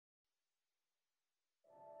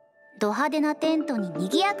ド派手なテントに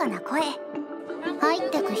賑やかな声。入っ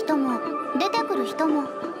てく人も出てくる人も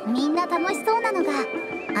みんな楽しそうなのが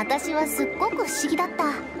私はすっごく不思議だった。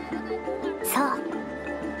そう、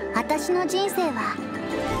私の人生は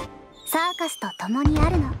サーカスと共にあ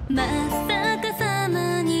るの。まさかさ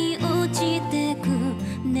まに落ちてく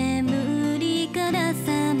眠りから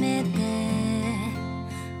覚めて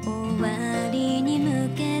終わりに向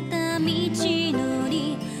けた道の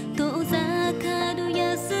り遠ざかる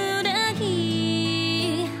安ら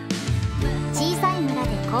ぎ。小さい村で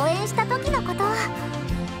公演した時のこと。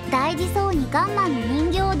大事そうにガンマンの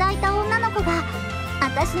人形を抱いた女の子が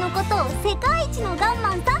私のことを世界一のガン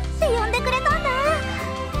マンさんって呼んでくれたんだ。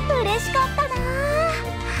嬉しかったな。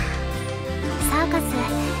サーカス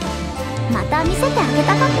また見せてあげ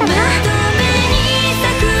たかったな。まとめに咲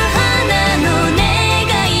く花の願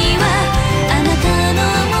いはあなたの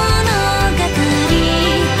物語。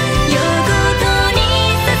夜ごとに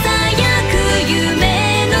ささやく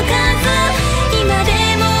夢の数今で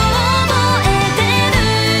も覚えてる。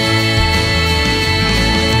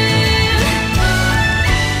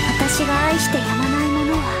私が愛してやまないも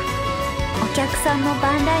のはお客さんの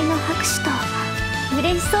万来の拍手と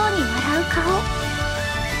嬉しそうに笑う顔。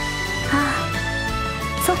ああ、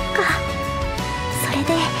そっか。それ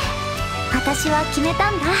で私は決めた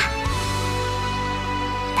んだ。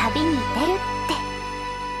旅に出るって。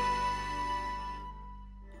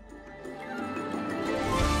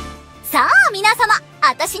さあ皆様、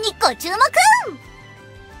私にご注目。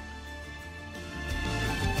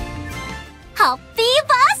ハッピー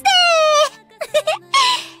バースデ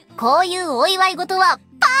ーこういうお祝い事は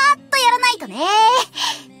パーッとやらないとね。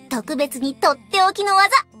特別にとっておきの技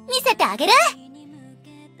見せてあげる。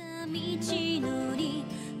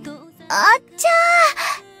あっちゃ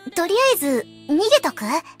ー、とりあえず逃げとく。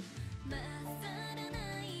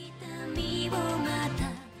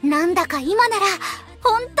なんだか今なら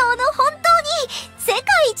本当の本当に世界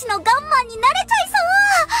一のガンマンになれちゃい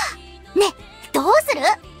そう。ね、どうする？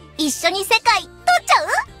一緒に世界取っちゃう？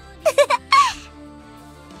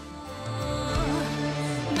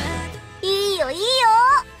いいよいいよ、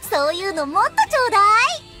そういうのもっとちょうだい。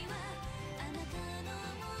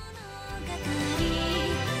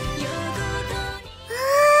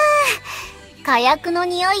火薬の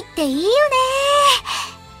匂いっていいよね。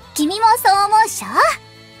君もそう思うっし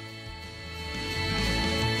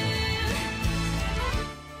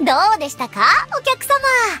ょ？どうでしたかお客様。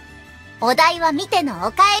お題は見ての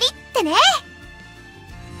お帰りってね。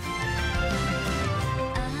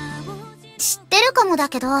知ってるかもだ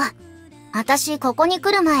けど、私ここに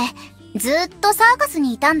来る前ずっとサーカス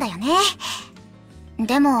にいたんだよね。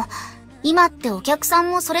でも今ってお客さ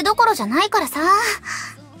んもそれどころじゃないからさ。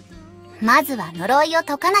まずは呪いを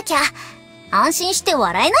解かなきゃ安心して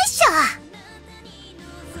笑えないっし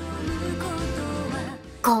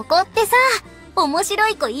ょ。ここってさ、面白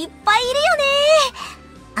い子いっぱいいるよね。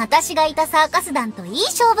私がいたサーカス団といい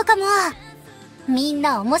勝負かも。みん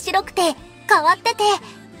な面白くて変わってて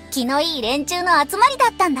気のいい連中の集まりだ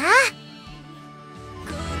ったんだ。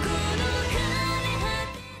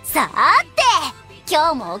さーて、今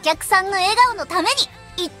日もお客さんの笑顔のため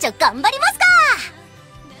に一丁頑張りますか。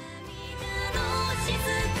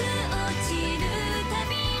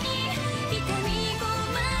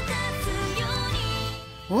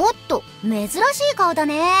おっと、珍しい顔だ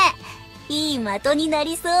ね。いい的にな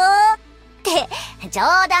りそうって冗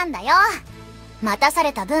談だよ。待たさ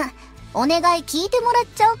れた分お願い聞いてもらっ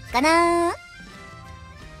ちゃおっかな。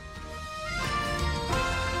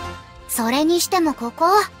それにしてもここ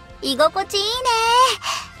居心地いい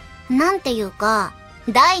ね。なんていうか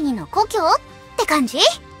第二の故郷って感じ。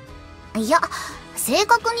いや、正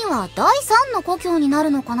確には第三の故郷になる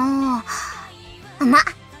のかな。ま、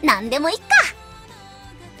なんでもいっか。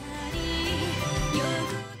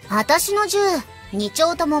私の銃2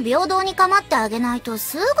丁とも平等に構ってあげないと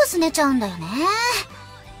すぐすねちゃうんだよね。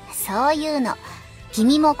そういうの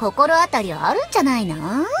君も心当たりあるんじゃないの？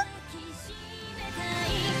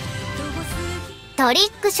トリ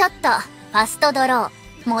ックショット、ファストドロ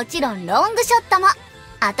ー、もちろんロングショットも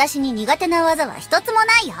私に苦手な技は一つも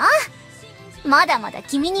ないよ。まだまだ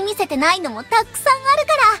君に見せてないのもたくさんある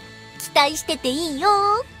から期待してていいよ。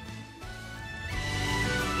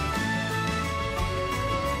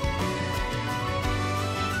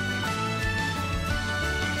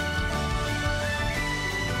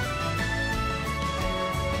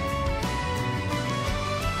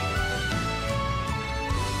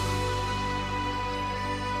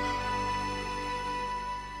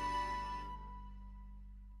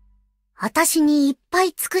私にいっぱ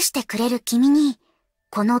い尽くしてくれる君に、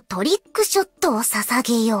このトリックショットを捧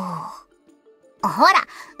げよう。ほら、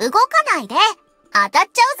動かないで。当たっ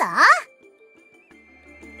ちゃう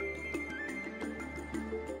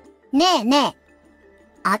ぞ。ねえねえ。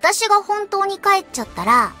私が本当に帰っちゃった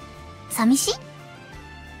ら、寂し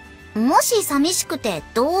い？もし寂しくて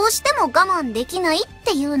どうしても我慢できないっ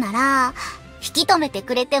て言うなら、引き止めて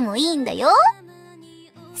くれてもいいんだよ。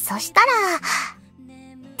そしたら、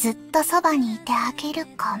ずっとそばにいてあげる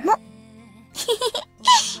かも。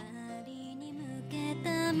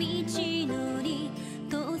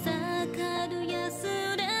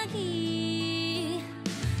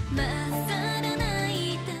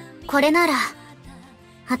これなら、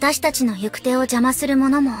私たちの行く手を邪魔する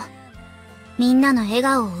者も、みんなの笑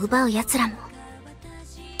顔を奪う奴らも、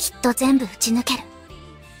きっと全部打ち抜ける。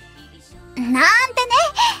なんてね。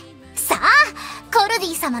さあ、コルデ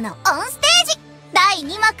ィ様のオンステージ、第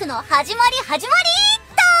2幕の始まりっ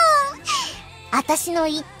と。私の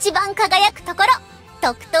一番輝くところ、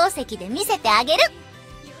特等席で見せてあげる。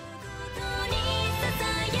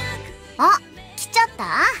あ、来ちゃった？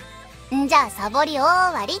じゃあサボり終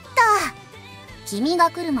わりっと。君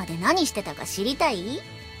が来るまで何してたか知りたい？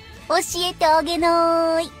教えてあげ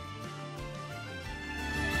なーい。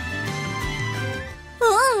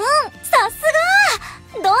さす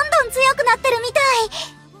が！どんどん強くなってるみた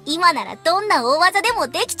い。今ならどんな大技でも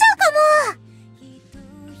できちゃうかも。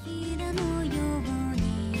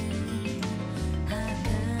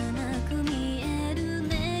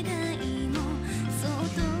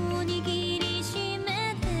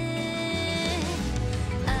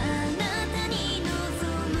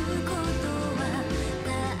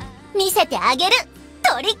見せてあげる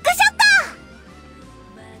トリックショッ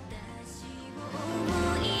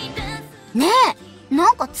ト。ねえ、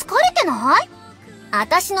なんか疲れてない？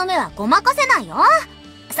私の目はごまかせないよ。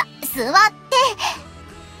座って。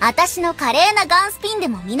私の華麗なガンスピンで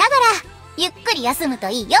も見ながら、ゆっくり休むと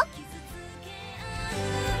いいよ。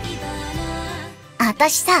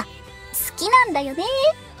私さ、好きなんだよね。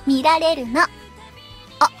見られるの。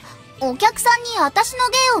お客さんに私の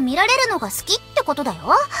芸を見られるのが好きってことだよ。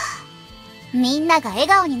みんなが笑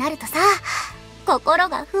顔になるとさ、心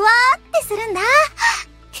がふわーってするんだ。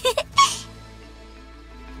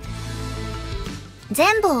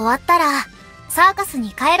全部終わったら、サーカス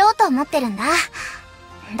に帰ろうと思ってるんだ。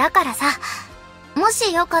だからさ、も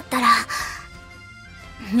しよかったら、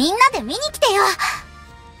みんなで見に来てよ。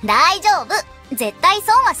大丈夫。絶対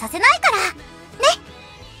損はさせないから。ね。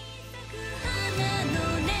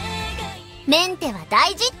メンテは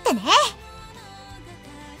大事ってね。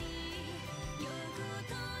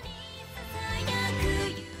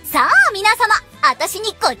さあ皆様、私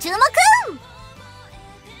にご注目。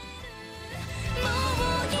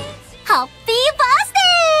ハッピーバース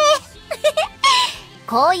デー。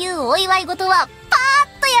こういうお祝い事はパ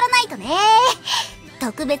ーッとやらないとね。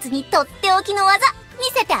特別にとっておきの技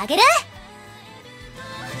見せてあげる。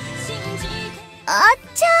あっ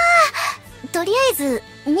ちゃー。とりあえず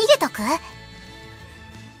逃げとく？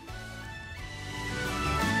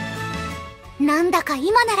なんだか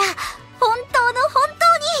今なら本当の本当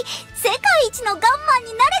に世界一のガンマン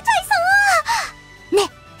になれちゃいそう。ね、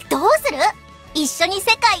どうする？一緒に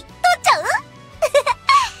世界取っちゃう？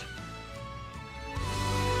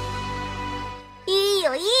いい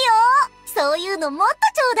よいいよ。そういうのもっとち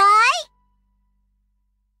ょうだい。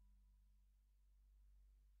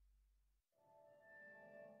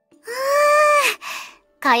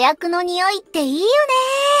火薬の匂いっていいよね。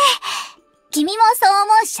君もそう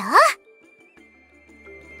思うっしょ？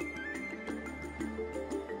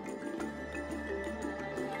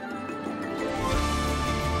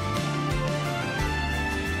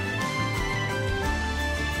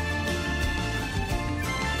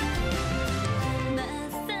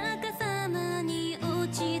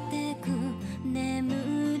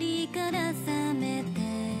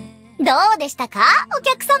どうでしたか、お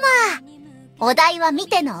客様。お題は見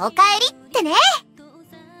てのお帰りってね。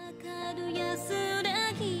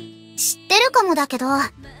知ってるかもだけど、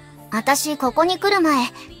私ここに来る前、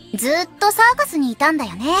ずっとサーカスにいたんだ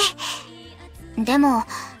よね。でも、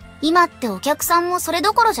今ってお客さんもそれ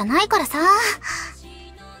どころじゃないからさ。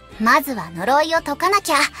まずは呪いを解かな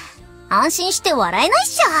きゃ、安心して笑えないっ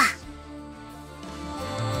し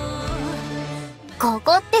ょ。こ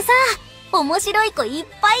こってさ、面白い子いっ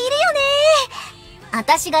ぱいいるよね。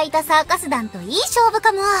私がいたサーカス団といい勝負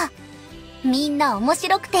かも。みんな面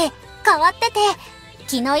白くて変わってて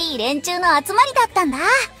気のいい連中の集まりだったんだ。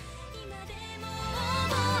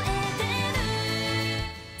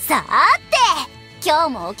さーて、今日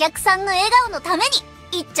もお客さんの笑顔のために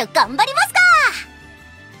一丁頑張りますか。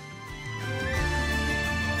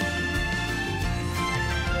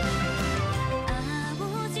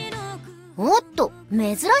おっと、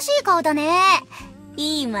珍しい顔だね。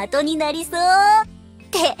いい的になりそう。っ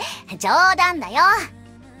て冗談だよ。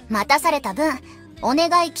待たされた分お願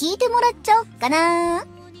い聞いてもらっちゃおっかな。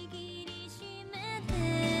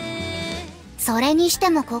それにして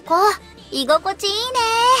もここ居心地いい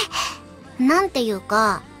ね。なんていう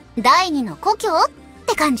か第二の故郷っ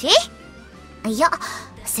て感じ。いや、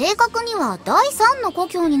正確には第三の故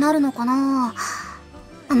郷になるのかな。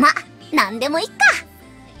なんでもいっか。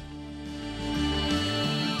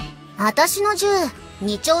私の銃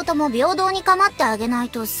2丁とも平等に構ってあげない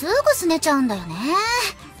とすぐ拗ねちゃうんだよね。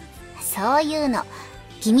そういうの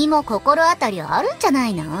君も心当たりあるんじゃな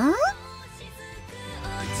いの？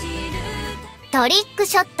トリック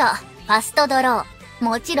ショット、ファストドロー、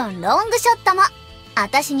もちろんロングショットも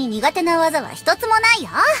私に苦手な技は一つもないよ。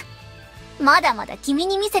まだまだ君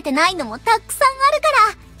に見せてないのもたくさんあるか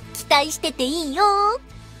ら期待してていいよ。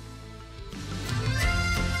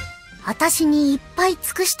私にいっぱい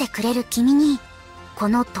尽くしてくれる君にこ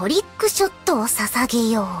のトリックショットを捧げ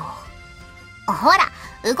よう。ほら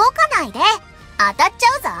動かないで、当たっち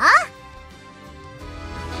ゃう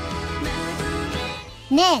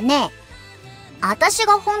ぞ。ねえねえ、私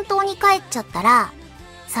が本当に帰っちゃったら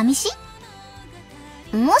寂し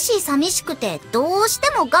い？もし寂しくてどうして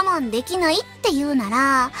も我慢できないって言うな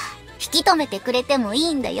ら引き止めてくれてもい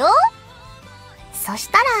いんだよ。そし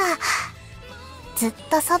たらずっ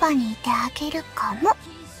とそばにいてあげるかも。